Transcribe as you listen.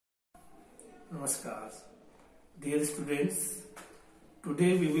Namaskar, dear students.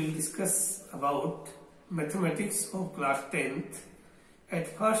 Today we will discuss about mathematics of class 10th at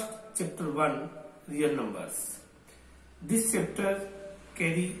first chapter 1 real numbers. This chapter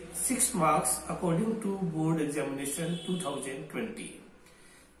carry 6 marks according to board examination 2020.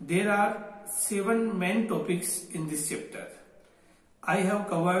 There are 7 main topics in this chapter. I have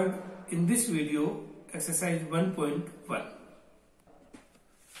covered in this video exercise 1.1.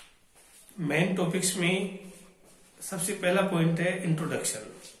 Main topics में सबसे पहला point है introduction.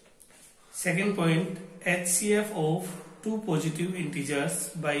 Second point HCF of to positive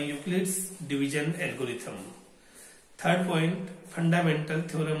integers bye Euclid's division algorithm. Third point fundamental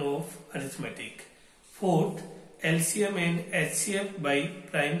theorem of arithmetic. Fourth LCM and HCF by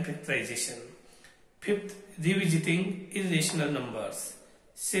prime factorisation. Fifth revisiting irrational numbers.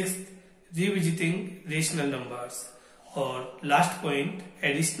 Sixth revisiting rational numbers. और last point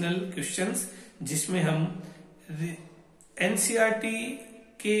additional questions, जिसमें हम NCERT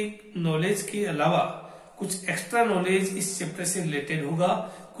के knowledge के अलावा कुछ extra knowledge इस chapter से related होगा,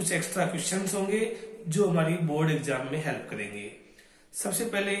 कुछ एक्स्ट्रा क्वेश्चंस होंगे जो हमारी बोर्ड एग्जाम में हेल्प करेंगे। सबसे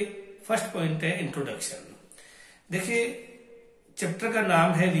पहले फर्स्ट पॉइंट है इंट्रोडक्शन। देखिए, चैप्टर का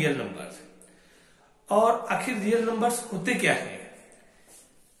नाम है रियल नंबर, और आखिर रियल नंबर्स होते क्या है।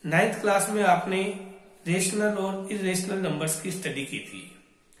 9th क्लास में आपने रेशनल और इरेशनल नंबर्स की स्टडी की थी।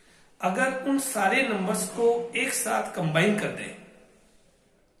 अगर उन सारे नंबर्स को एक साथ कंबाइन कर दें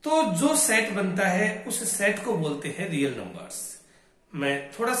तो जो सेट बनता है उस सेट को बोलते हैं रियल नंबर्स।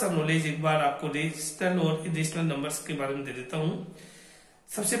 मैं थोड़ा सा नॉलेज एक बार आपको रेशनल और इरेशनल नंबर्स के बारे में दे देता हूं।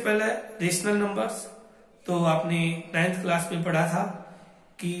 सबसे पहले रेशनल नंबर्स, तो आपने 9th क्लास में पढ़ा था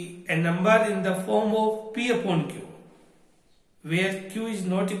कि ए number in the form of P upon Q where Q is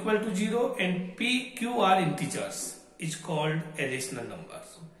not equal to 0 and P, Q are integers is called a rational number.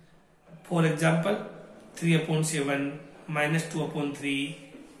 For example, 3 upon 7, minus 2 upon 3,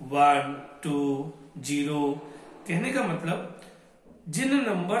 1, 2, 0। कहने का मतलब जिन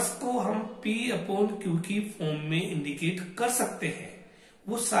numbers को हम P upon Q की form में indicate कर सकते हैं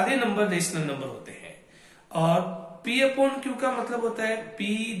वो सारे नंबर रेशनल नंबर होते हैं। और P अपॉन Q का मतलब होता है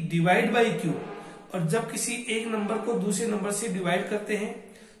P डिवाइड बाई Q, और जब किसी एक नंबर को दूसरे नंबर से डिवाइड करते हैं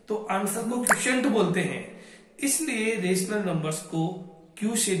तो आंसर को क्वोशिएंट बोलते हैं। इसलिए रेशनल नंबर्स को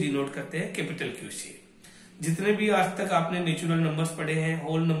Q से डिनोट करते हैं, कैपिटल Q से। जितने भी आज तक आपने नेचुरल नंबर्स पढ़े हैं,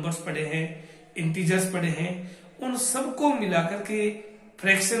 होल नंबर्स पढ़े हैं, इंटीजर्स पढ़े हैं, उन सबको मिलाकर के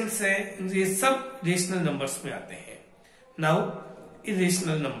फ्रैक्शंस हैं, ये सब रेशनल नंबर्स में आते हैं। Now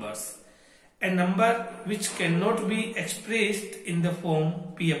irrational numbers, A number which can not be expressed in the form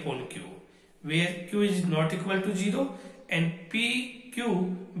P upon Q where Q is not equal to 0 and PQ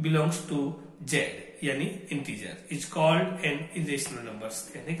belongs to Z यानी integer is called an irrational numbers।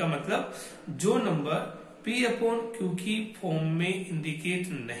 कहने का मतलब जो number P upon Q की form में indicate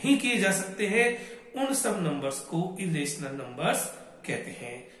नहीं किए जा सकते हैं उन सब नंबर्स को इरेशनल नंबर्स कहते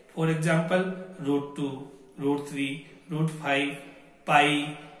हैं। For example √2, √3, √5, pi.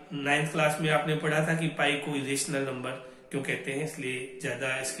 9th class में आपने पढ़ा था कि पाई को इरेशनल नंबर क्यों कहते हैं, इसलिए ज्यादा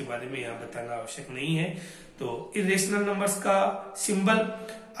इसके बारे में यहाँ बताना आवश्यक नहीं है। तो इरेशनल नंबर्स का सिंबल,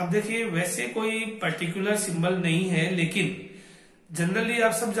 अब देखिए वैसे कोई पर्टिकुलर सिंबल नहीं है, लेकिन जनरली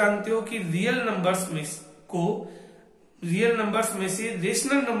आप सब जानते हो कि रियल नंबर्स में से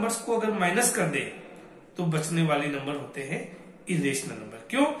रेशनल नंबर्स को अगर माइनस कर दे तो बचने वाले नंबर होते हैं इरेशनल नंबर।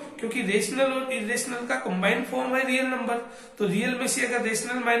 क्यों? क्योंकि रेशनल और इरेशनल का कंबाइंड फॉर्म है रियल नंबर। तो रियल में से अगर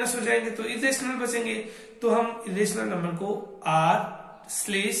रेशनल माइनस हो जाएंगे तो इरेशनल बचेंगे। तो हम इरेशनल नंबर को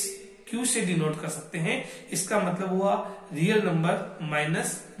R/Q से डिनोट कर सकते हैं। इसका मतलब हुआ real number minus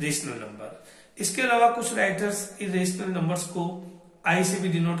rational number. इसके अलावा कुछ राइटर्स इरेशनल नंबर्स को I से भी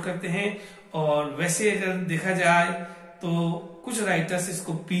डिनोट करते हैं, और वैसे अगर देखा जाए तो कुछ राइटर्स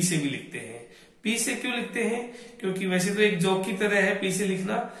इसको P से भी लिखते हैं। P से क्यों लिखते हैं? क्योंकि वैसे तो एक जोक की तरह है P से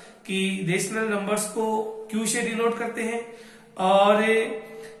लिखना कि रेशनल नंबर्स को Q से डिनोट करते हैं, और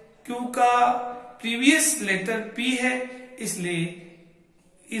Q का प्रीवियस लेटर P है, इसलिए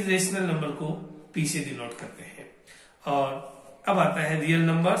इरेशनल नंबर को P से डिनोट करते हैं। और अब आता है real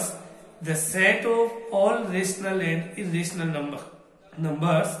numbers. The set of all rational and irrational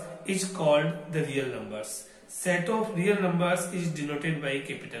numbers is called the real numbers. Set of real numbers is denoted by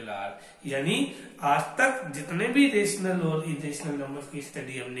capital R। यानी आज तक जितने भी रेशनल और इरेशनल नंबर्स की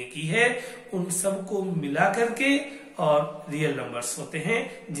स्टडी हमने की है उन सबको मिला करके और रियल नंबर्स होते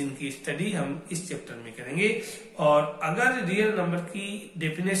हैं, जिनकी स्टडी हम इस चैप्टर में करेंगे। और अगर रियल नंबर की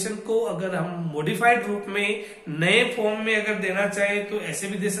डेफिनेशन को अगर हम मॉडिफाइड रूप में नए फॉर्म में अगर देना चाहें तो ऐसे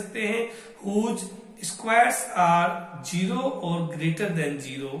भी दे सकते हैं, हुज स्क्वायर्स आर 0 और greater than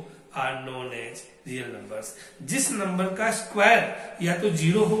 0 are known as real numbers. जिस नंबर का स्क्वायर या तो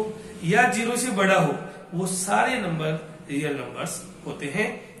 0 हो या 0 से बड़ा हो वो सारे नंबर रियल नंबर्स होते हैं।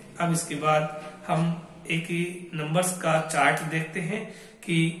 अब इसके बाद हम एक नंबर्स का चार्ट देखते हैं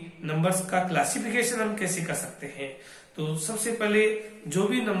कि नंबर्स का क्लासिफिकेशन हम कैसे कर सकते हैं। तो सबसे पहले जो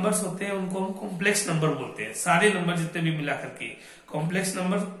भी नंबर्स होते हैं उनको हम कॉम्प्लेक्स नंबर बोलते हैं। सारे नंबर जितने भी मिला करके कॉम्प्लेक्स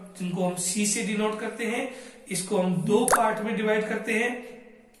नंबर, जिनको हम सी से डिनोट करते हैं, इसको हम दो पार्ट में डिवाइड करते हैं,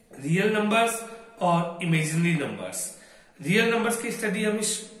 रियल नंबर्स और इमेजिनरी नंबर्स। रियल नंबर्स की स्टडी हम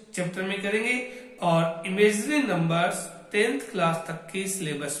इस चैप्टर में करेंगे और इमेजिनरी नंबर्स 10th क्लास तक के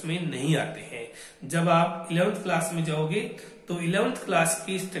सिलेबस में नहीं आते हैं। जब आप 11th क्लास में जाओगे तो 11th क्लास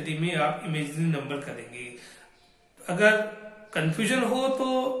की स्टडी में आप इमेजिनरी नंबर करेंगे। अगर कंफ्यूजन हो तो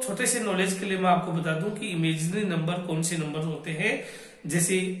छोटे से नॉलेज के लिए मैं आपको बता दूं कि इमेजिनरी नंबर कौन से नंबर होते हैं,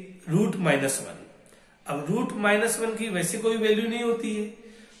 जैसे √-1। अब √-1 की वैसे कोई वैल्यू नहीं होती है,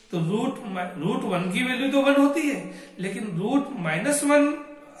 तो √1 की वैल्यू तो 1 होती है, लेकिन √-1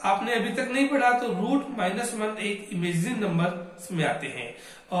 आपने अभी तक नहीं पढ़ा, तो √-1 एक इमेजिनरी नंबर में आते हैं।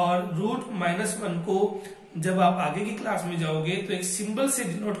 और √-1 को जब आप आगे की क्लास में जाओगे तो एक सिंबल से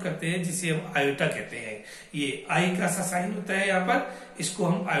डिनोट करते हैं जिसे हम आयोटा कहते हैं। ये आई का सा साइन होता है यहाँ पर, इसको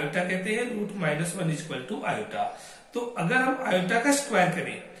हम आयोटा कहते हैं। √-1 = आयोटा। तो अगर हम आयोटा का स्क्वायर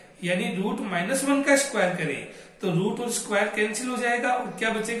करें यानी √-1 का स्क्वायर करें तो रूट और स्क्वायर कैंसिल हो जाएगा और क्या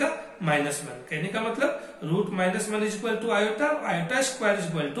बचेगा, -1। कहने का मतलब √-1 = आयोटा, आयोटा स्क्वायर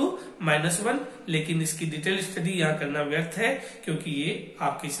 = -1। लेकिन इसकी डिटेल स्टडी यहाँ करना व्यर्थ है क्योंकि ये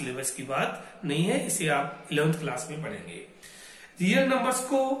आपके सिलेबस की बात नहीं है, इसे आप 11th क्लास में पढ़ेंगे। रियल नंबर्स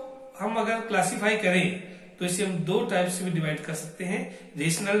को हम अगर क्लासिफाई करें तो इसे हम दो टाइप्स में डिवाइड कर सकते हैं,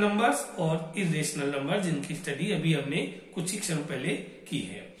 रेशनल नंबर्स और इरेशनल नंबर, जिनकी स्टडी अभी हमने कुछ ही क्षण पहले की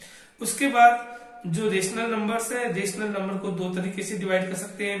है। उसके बाद जो रेशनल नंबर्स है, रेशनल नंबर को दो तरीके से डिवाइड कर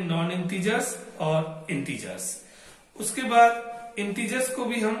सकते हैं, नॉन इंटीजर्स और इंटीजर्स। उसके बाद इंटीजर्स को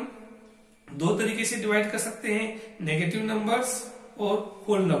भी हम दो तरीके से डिवाइड कर सकते हैं, नेगेटिव नंबर्स और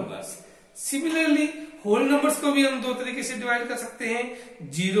whole numbers. Similarly whole numbers को भी हम दो तरीके से डिवाइड कर सकते हैं,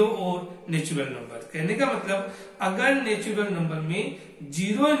 0 और नेचुरल नंबर। कहने का मतलब अगर नेचुरल नंबर में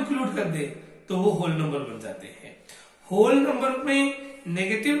 0 इंक्लूड कर दे तो वो होल नंबर बन जाते हैं, होल नंबर में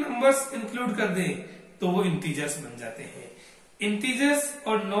नेगेटिव नंबर्स इंक्लूड कर दे तो वो इंटीजर्स बन जाते हैं। इंटीजर्स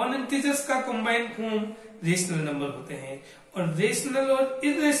और नॉन इंटीजर्स का कंबाइंड फॉर्म रेशनल नंबर होते हैं और रेशनल और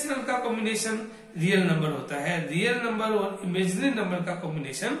इरेशनल का कॉम्बिनेशन रियल नंबर होता है। रियल नंबर और इमेजिनरी नंबर का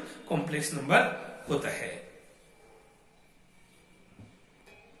कॉम्बिनेशन कॉम्प्लेक्स नंबर होता है।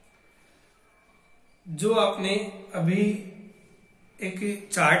 जो आपने अभी एक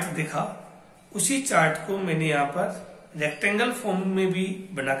चार्ट देखा, उसी चार्ट को मैंने यहाँ पर रेक्टेंगल फॉर्म में भी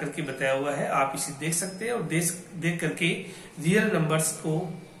बना करके बताया हुआ है। आप इसे देख सकते हैं और देख करके रियल नंबर्स को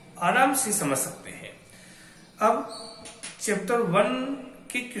आराम से समझ सकते हैं। अब चैप्टर 1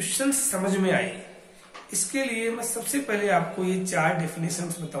 के क्वेश्चंस समझ में आए, इसके लिए मैं सबसे पहले आपको ये 4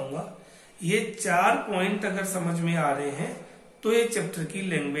 डेफिनेशंस बताऊंगा। ये 4 पॉइंट अगर समझ में आ रहे हैं तो ये चैप्टर की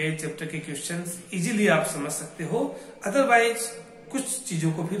लैंग्वेज, चैप्टर के क्वेश्चंस इजीली आप समझ सकते हो। अदरवाइज कुछ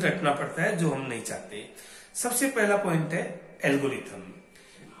चीजों को भी रटना पड़ता है जो हम नहीं चाहते। सबसे पहला पॉइंट है एल्गोरिथम।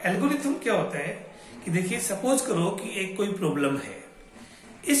 एल्गोरिथम क्या होता है कि देखिए, सपोज करो कि एक कोई प्रॉब्लम है,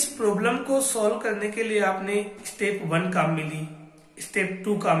 इस प्रॉब्लम को सॉल्व करने के लिए आपने स्टेप 1 काम में ली, स्टेप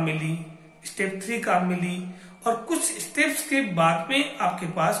 2 काम में ली, स्टेप 3 काम में ली और कुछ स्टेप्स के बाद में आपके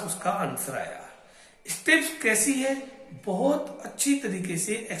पास उसका आंसर आया। स्टेप्स कैसी है, बहुत अच्छी तरीके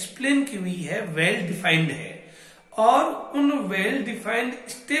से एक्सप्लेन की हुई है, वेल डिफाइंड है और उन वेल डिफाइंड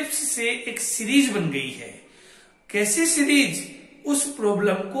स्टेप्स से एक सीरीज बन गई है। कैसी सीरीज, उस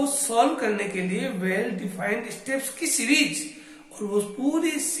प्रॉब्लम को सॉल्व करने के लिए वेल डिफाइंड स्टेप्स की सीरीज, और वो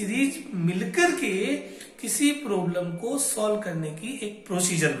पूरी सीरीज मिलकर के किसी प्रॉब्लम को सॉल्व करने की एक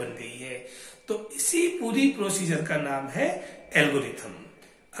प्रोसीजर बन गई है। तो इसी पूरी प्रोसीजर का नाम है एल्गोरिथम।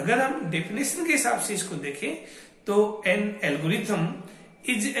 अगर हम डेफिनेशन के हिसाब से इसको देखें तो an algorithm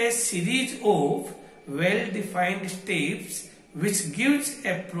is a series of well-defined steps which gives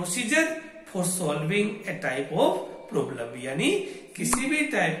a procedure for solving a type of problem। यानी किसी भी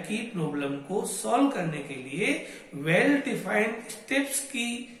टाइप की प्रॉब्लम को सॉल्व करने के लिए well-defined steps की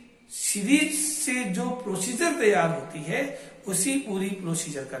सीरीज से जो प्रोसीजर तैयार होती है, उसी पूरी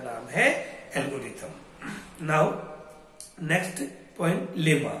प्रोसीजर का नाम है algorithm. Now next point,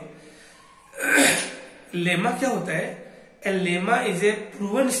 lemma. Lemma क्या होता है? ए lemma is a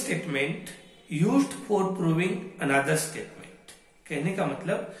proven statement used for proving another statement। कहने का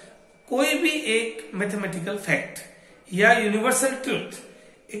मतलब कोई भी एक मैथमेटिकल फैक्ट या यूनिवर्सल ट्रूथ,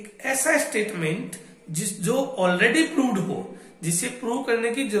 एक ऐसा स्टेटमेंट जो ऑलरेडी प्रूव्ड हो, जिसे प्रूव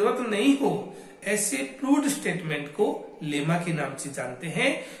करने की जरूरत नहीं हो, ऐसे प्रूव्ड स्टेटमेंट को लेमा के नाम से जानते हैं।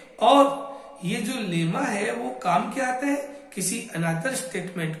 और ये जो लेमा है वो काम क्या आता है, किसी अनदर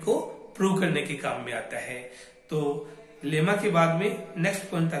स्टेटमेंट को प्रूव करने के काम में आता है। तो लेमा के बाद में नेक्स्ट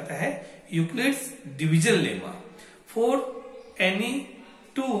पॉइंट आता है Euclid's division lemma. For any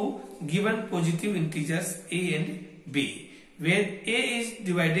two given positive integers a and b, where a is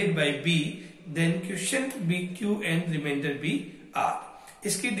divided by b, then quotient b q and remainder b r।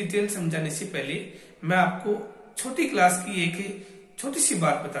 इसकी डिटेल समझाने से पहले मैं आपको छोटी क्लास की एक छोटी सी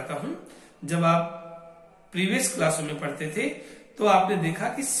बात बताता हूं। जब आप प्रीवियस क्लासों में पढ़ते थे तो आपने देखा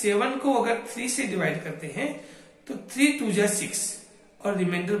कि 7 को अगर 3 से डिवाइड करते हैं तो 3 2 जा 6 और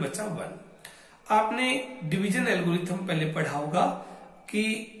रिमाइंडर बचा 1। आपने डिवीजन एल्गोरिथम पहले पढ़ा होगा कि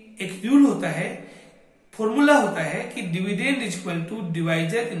एक रूल होता है, फॉर्मूला होता है कि dividend is equal to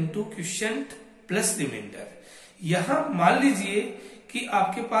divisor into quotient plus remainder. यहां मान लीजिए कि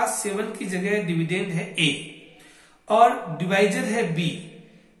आपके पास 7 की जगह डिविडेंड है a और डिवाइजर है b,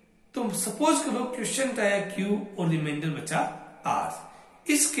 तो सपोज करो क्वोशिएंट आया q और रिमाइंडर बचा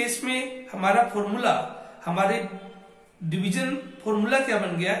r। इस केस में हमारा फॉर्मूला, हमारे डिवीजन फॉर्मूला क्या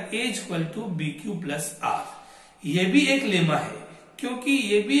बन गया, a is equal to be Q plus are. यह भी एक लेमा है क्योंकि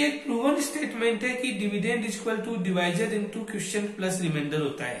ये भी एक प्रूवन स्टेटमेंट है कि dividend is equal to divisor into quotient plus remainder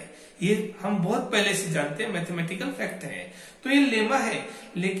होता है। ये हम बहुत पहले से जानते हैं, मैथमेटिकल फैक्ट है। तो ये लेमा है,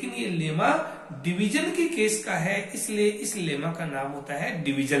 लेकिन ये लेमा डिवीजन के केस का है, इसलिए इस लेमा का नाम होता है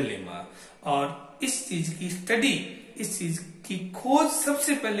डिवीजन लेमा। और इस चीज की स्टडी, इस चीज की खोज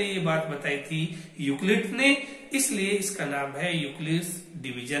सबसे पहले ये बात बताई थी यूक्लिड ने, इसलिए इसका नाम है यूक्लिड्स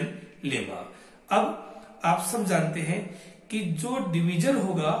डिवीजन लेमा। अब आप सब जानते हैं कि जो डिवीजन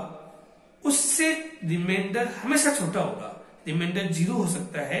होगा उससे रिमाइंडर हमेशा छोटा होगा। रिमाइंडर 0 हो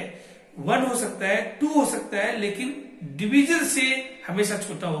सकता है, 1 हो सकता है, 2 हो सकता है, लेकिन डिवीजन से हमेशा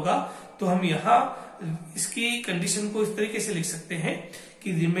छोटा होगा। तो हम यहाँ इसकी कंडीशन को इस तरीके से लिख सकते हैं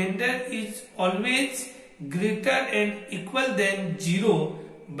कि reminder is always greater and equal then 0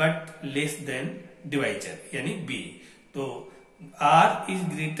 but less than divisor यानी b। तो r is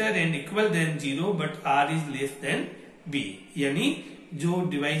greater and equal then 0 but r is less than b, यानी जो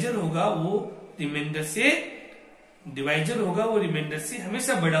डिवाइजर होगा वो रिमाइंडर से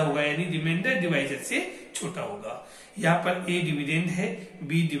हमेशा बड़ा होगा, यानी रिमाइंडर डिवाइजर से छोटा होगा। यहाँ पर a डिविडेंड है,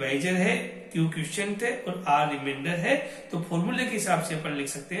 b डिवाइजर है, q क्वोशिएंट है और r रिमाइंडर है। तो फॉर्मूले के हिसाब से अपन लिख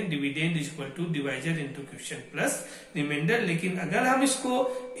सकते हैं dividend is equal to divisor into quotient plus remainder. लेकिन अगर हम इसको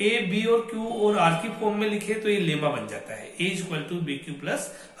a b और q और r की फॉर्म में लिखे तो ये लेमा बन जाता है, a is equal to be Q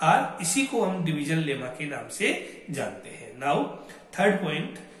plus r। इसी को हम डिवीजन लेमा के नाम से जानते हैं। Now third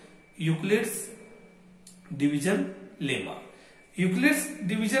point, Euclid's division lemma. Euclid's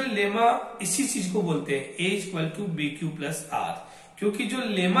division lemma इसी चीज को बोलते हैं, a is equal to be Q plus r। क्योंकि जो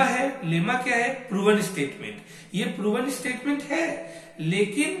लेमा है, लेमा क्या है, प्रूवन स्टेटमेंट। ये प्रूवन स्टेटमेंट है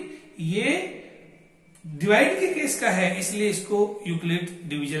लेकिन ये डिवाइड के केस का है, इसलिए इसको यूक्लिड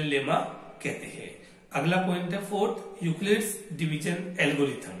डिवीजन लेमा कहते हैं। अगला पॉइंट है fourth, Euclid's division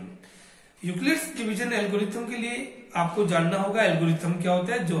algorithm. Euclid's division algorithm के लिए आपको जानना होगा एल्गोरिथम क्या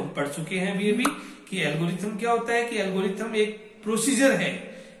होता है, जो हम पढ़ चुके हैं अभी कि एल्गोरिथम क्या होता है, कि एल्गोरिथम एक प्रोसीजर है,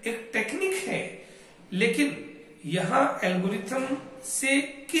 एक टेक्निक है। लेकिन यहाँ एल्गोरिथम से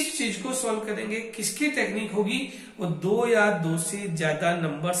किस चीज को सॉल्व करेंगे, किसकी टेक्निक होगी, वो 2 या 2 से ज्यादा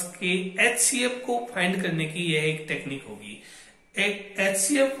नंबर्स के एचसीएफ को फाइंड करने की यह एक टेक्निक होगी। एक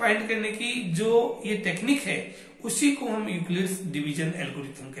एचसीएफ फाइंड करने की जो ये टेक्निक है उसी को हम यूक्लिड्स डिवीजन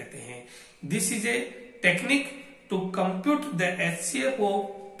एल्गोरिथम कहते हैं। This is a technique to compute the HCF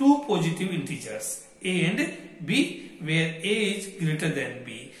of 2 positive integers a and b where a is greater than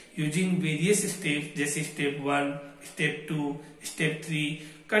b using various steps जैसे step 1, step 2, step 3।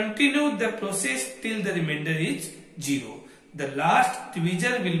 Continue the process till the remainder is 0. The last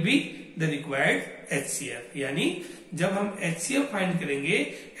divisor will be the required HCF। यानी जब हम HCF find करेंगे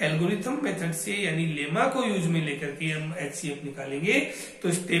algorithm method से, यानी lemma को use में लेकर के हम HCF निकालेंगे,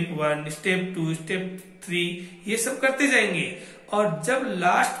 तो स्टेप 1, स्टेप 2, स्टेप 3 ये सब करते जाएंगे और जब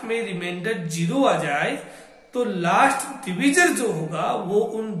लास्ट में रिमाइंडर 0 आ जाए तो लास्ट डिवीजर जो होगा वो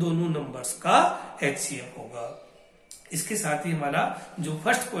उन दोनों नंबर्स का HCF होगा। इसके साथ ही हमारा जो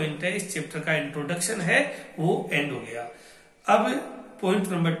फर्स्ट पॉइंट है इस चैप्टर का इंट्रोडक्शन है वो एंड हो गया। अब point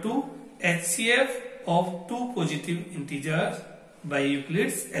number 2, HCF of 2 positive integers by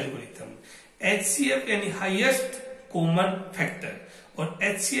Euclid's algorithm। HCF यानी हाईएस्ट कॉमन फैक्टर, और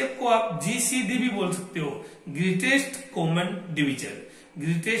HCF को आप GCD भी बोल सकते हो, greatest common divisor.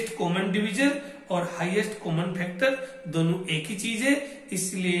 Greatest common divisor और हाईएस्ट कॉमन फैक्टर दोनों एक ही चीज है,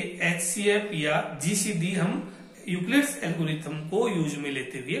 इसलिए HCF या GCD हम यूक्लिड्स एल्गोरिथम को यूज में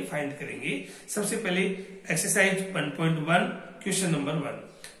लेते हुए फाइंड करेंगे। सबसे पहले एक्सरसाइज 1.1 क्वेश्चन नंबर 1।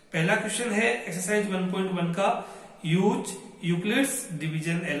 पहला क्वेश्चन है एक्सरसाइज 1.1 का, use Euclid's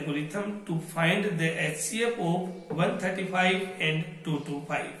division algorithm to find the HCF of 135 and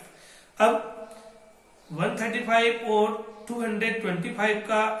 225। अब 135 और 225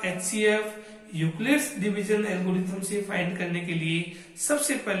 का एचसीएफ यूक्लिड्स डिवीजन एल्गोरिथम से फाइंड करने के लिए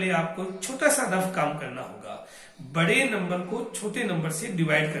सबसे पहले आपको छोटा सा रफ काम करना होगा। बड़े नंबर को छोटे नंबर से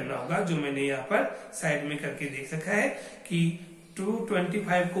डिवाइड करना होगा, जो मैंने यहाँ पर साइड में करके देख रखा है कि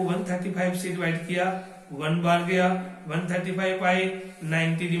 225 को 135 से डिवाइड किया, 1 बार गया, 135 आए,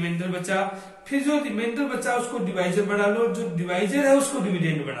 90 रिमाइंडर बचा। फिर जो रिमाइंडर बचा उसको डिवाइजर बना लो, जो डिवाइजर है उसको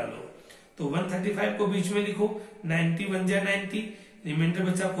डिविडेंड बना लो। तो 135 को बीच में लिखो, 90 बन जाए 90, रिमाइंडर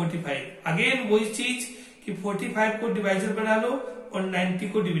बचा 45। अगेन वही चीज कि 45 को डिवाइजर बना लो और 90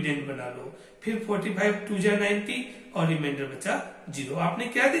 को डिविडेंड बना लो। फिर 45 2 जा 90 और रिमाइंडर बचा 0। आपने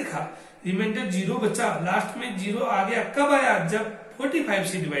क्या देखा, रिमाइंडर 0 बचा, लास्ट में 0 आ गया। कब आया, जब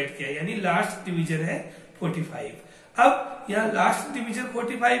 45 से डिवाइड किया, यानी लास्ट डिविजन है 45। अब यहाँ लास्ट डिविजन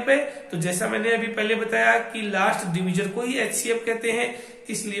 45 है, तो जैसा मैंने अभी पहले बताया कि लास्ट डिविजन को ही एचसीएफ कहते हैं,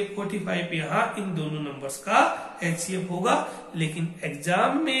 इसलिए 45 यहाँ इन दोनों नंबर्स का एचसीएफ होगा। लेकिन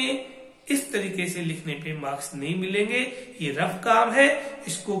एग्जाम में इस तरीके से लिखने पे मार्क्स नहीं मिलेंगे, ये रफ काम है।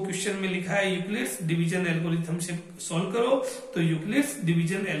 इसको क्वेश्चन में लिखा है यूक्लिड्स डिवीजन एल्गोरिथम से सॉल्व करो। तो यूक्लिड्स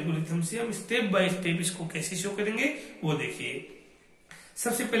डिवीजन एल्गोरिथम से हम स्टेप बाय स्टेप इसको कैसे शो करेंगे वो देखिए।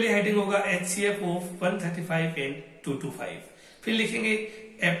 सबसे पहले हेडिंग होगा एचसीएफ ऑफ 135 एंड 225। फिर लिखेंगे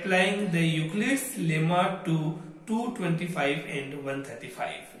applying the Euclid's lemma two 225 and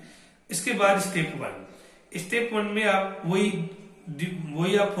 135। इसके बाद स्टेप 1। स्टेप 1 में आप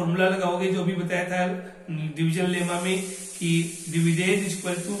वही आप फॉर्मूला लगाओगे जो भी बताया था डिवीजन लेमा में कि dividend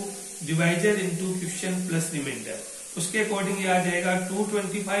equal to divisor into question plus remainder. उसके अकॉर्डिंग आ जाएगा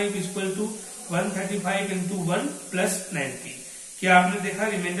 225 इक्वल टू 135 इंटू 1 प्लस 90। क्या आपने देखा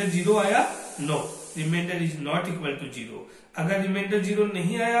रिमाइंडर 0 आया? No, reminder is not equal to 0। अगर रिमाइंडर 0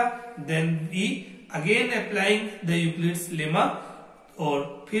 नहीं आया then we again applying the Euclid's lemma,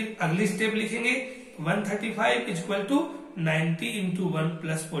 और फिर अगली स्टेप लिखेंगे 135 इक्वल टू 90 इंटू 1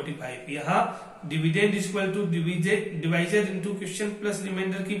 प्लस 45। यहाँ dividend equal to divisor into question plus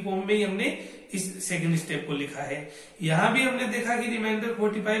remainder की फॉर्म में ही हमने इस सेकंड स्टेप को लिखा है। यहाँ भी हमने देखा कि रिमाइंडर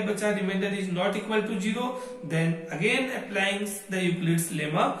 45 बचा, reminder is not equal to 0, then again applying the Euclid's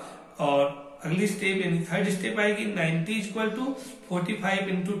lemma, और अगली स्टेप यानी थर्ड स्टेप आएगी 90 equal to 45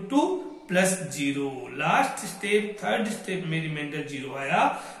 into 2 plus 0। Last step third step में रिमाइंडर 0 आया।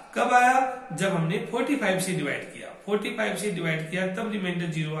 कब आया? जब हमने 45 से डिवाइड किया। 45 से डिवाइड किया तब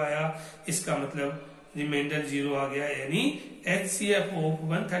रिमाइंडर 0 आया। इसका मतलब रिमाइंडर 0 आ गया, यानी एचसीएफ ऑफ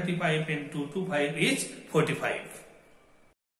 135 एंड 225 इज 45।